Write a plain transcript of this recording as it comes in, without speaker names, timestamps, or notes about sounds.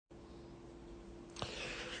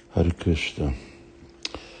Hare Krishna.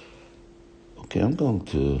 Okay, I'm going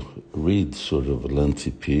to read sort of a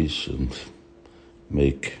lengthy piece and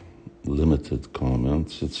make limited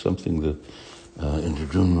comments. It's something that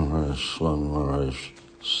Indradumna Maharaj, Swami Maharaj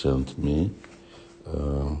sent me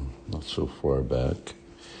not so far back,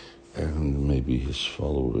 and maybe his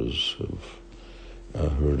followers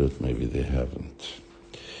have heard it, maybe they haven't.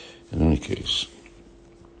 In any case,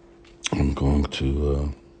 I'm going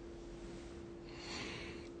to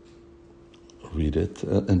read it.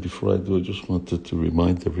 And before I do, I just wanted to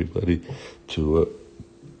remind everybody to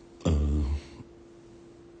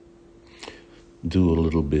do a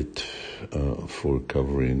little bit for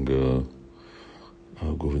covering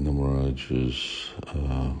Govinda Maharaj's,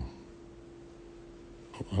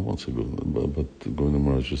 I won't say Govinda, but Govinda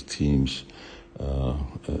Maharaj's team's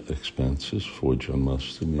expenses for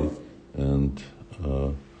Janmashtami and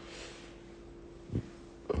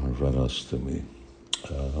Radhastami.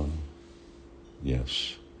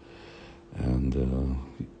 Yes. And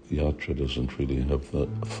Yatra doesn't really have the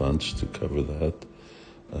funds to cover that,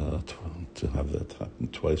 to have that happen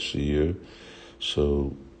twice a year.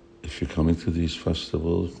 So if you're coming to these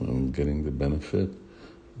festivals and getting the benefit,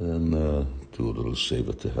 then do a little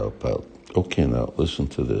seva to help out. Okay, now listen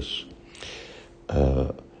to this.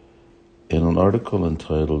 In an article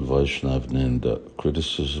entitled Vaishnav Ninda,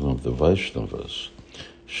 Criticism of the Vaishnavas,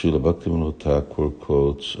 Srila Bhaktivinoda Ṭhākura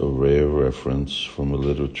quotes a rare reference from a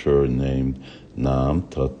literature named Nam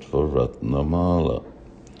Tattva Ratnamala.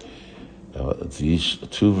 These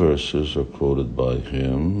two verses are quoted by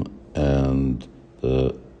him, and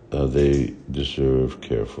they deserve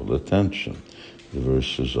careful attention. The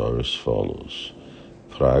verses are as follows.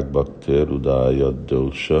 Prag Bhaktir Udaya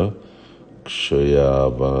Dosha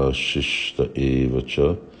Kshayava Shishta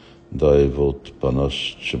Evacha Daivot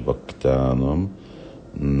Panascha Bhaktanam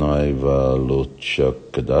Naiva Locha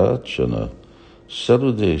Kadachana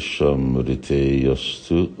Sarudesham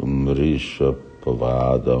Riteyastu Mrisha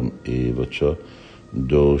Pavadam Evacha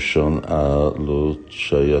Doshan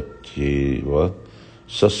Alochayativa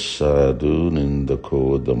Sasadu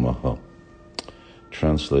Nindakodamaha.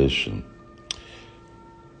 Translation.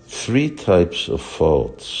 Three types of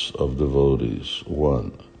faults of devotees.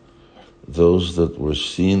 1. Those that were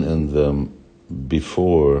seen in them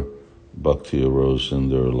before bhakti arose in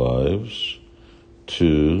their lives.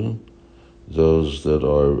 2. Those that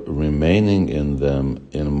are remaining in them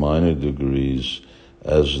in minor degrees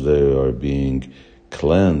as they are being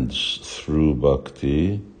cleansed through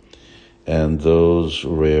bhakti. And those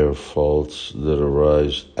rare faults that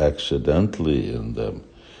arise accidentally in them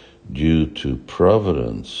due to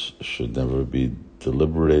providence should never be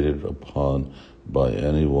deliberated upon by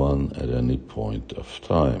anyone at any point of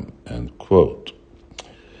time. End quote.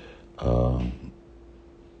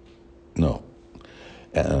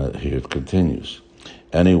 Here it continues.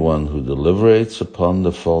 Anyone who deliberates upon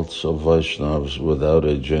the faults of Vaishnavas without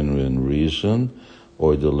a genuine reason,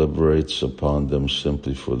 or deliberates upon them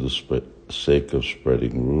simply for the sake of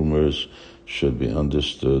spreading rumors, should be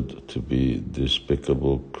understood to be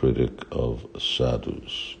despicable critic of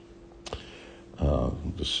sadhus.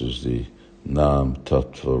 This is the Nam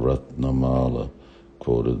Tattva Ratnamala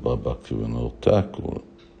quoted by Bhaktivinoda Ṭhākura.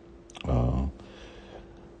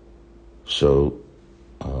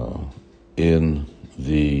 In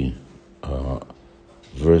the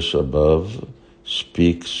verse above,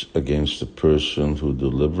 speaks against a person who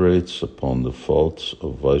deliberates upon the faults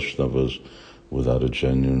of Vaishnavas without a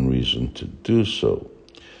genuine reason to do so.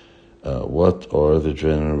 What are the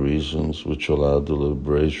genuine reasons which allow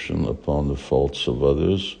deliberation upon the faults of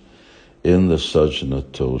others? In the Sajna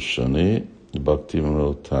Toshani,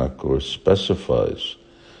 Bhaktivinoda Ṭhākura specifies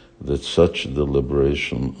that such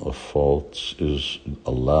deliberation of faults is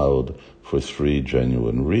allowed for three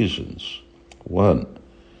genuine reasons. 1.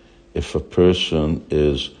 If a person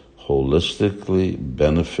is holistically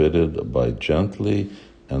benefited by gently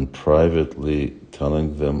and privately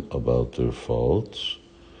telling them about their faults.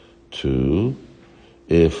 2.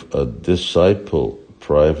 If a disciple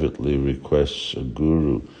privately requests a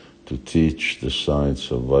guru to teach the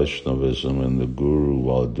science of Vaishnavism, and the guru,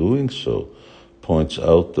 while doing so, points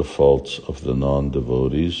out the faults of the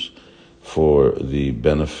non-devotees for the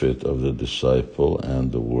benefit of the disciple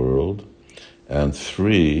and the world. And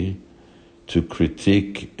 3, to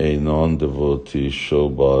critique a non-devotee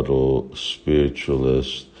show-bottle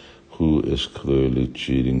spiritualist who is clearly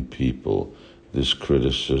cheating people. This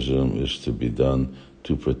criticism is to be done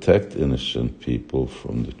to protect innocent people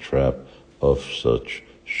from the trap of such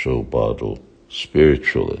show-bottle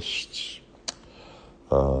spiritualists.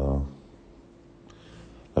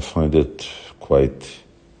 I find it quite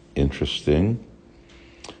interesting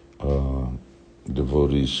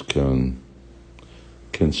devotees can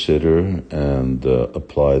consider and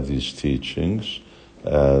apply these teachings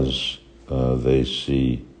as they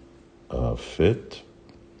see fit.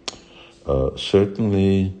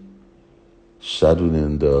 Certainly,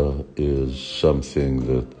 Sadhuninda is something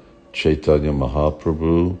that Chaitanya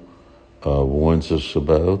Mahaprabhu warns us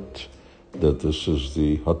about, that this is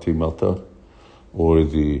the hatimata, or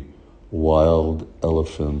the wild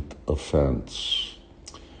elephant offense.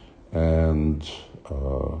 And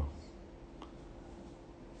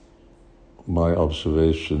my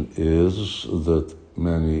observation is that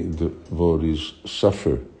many devotees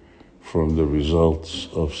suffer from the results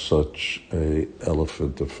of such a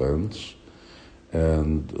elephant offense,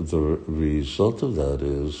 and the result of that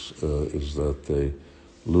is that they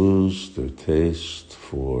lose their taste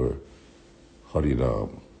for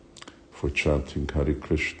Harinam, for chanting Hare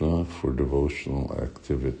Krishna, for devotional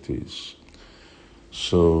activities.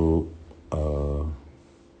 So,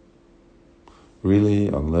 really,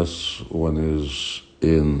 unless one is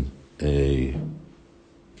in a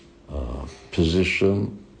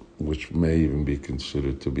position which may even be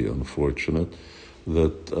considered to be unfortunate,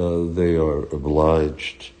 that they are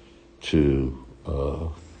obliged to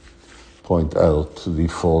point out the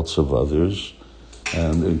faults of others.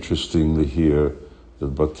 And interestingly here,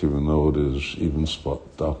 that Bhaktivinoda is even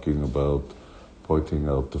talking about pointing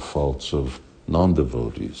out the faults of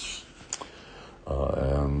non-devotees.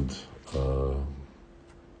 And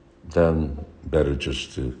then better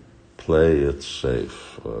just to play it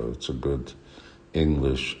safe. It's a good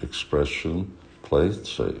English expression, play it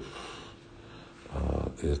safe.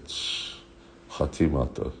 It's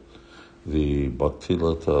hatimata. The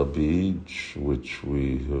Bhaktilata Bij, which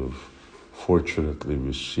we have fortunately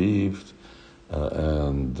received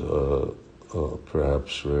and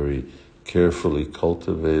perhaps very carefully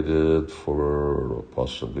cultivated for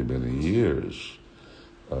possibly many years,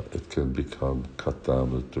 it can become cut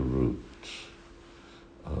down at the root,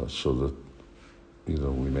 so that,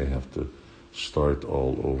 we may have to start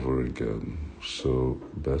all over again. So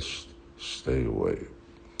best stay away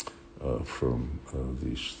from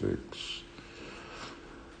these things.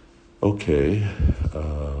 Okay,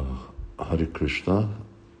 Hare Krishna,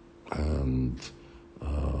 and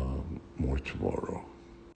more tomorrow.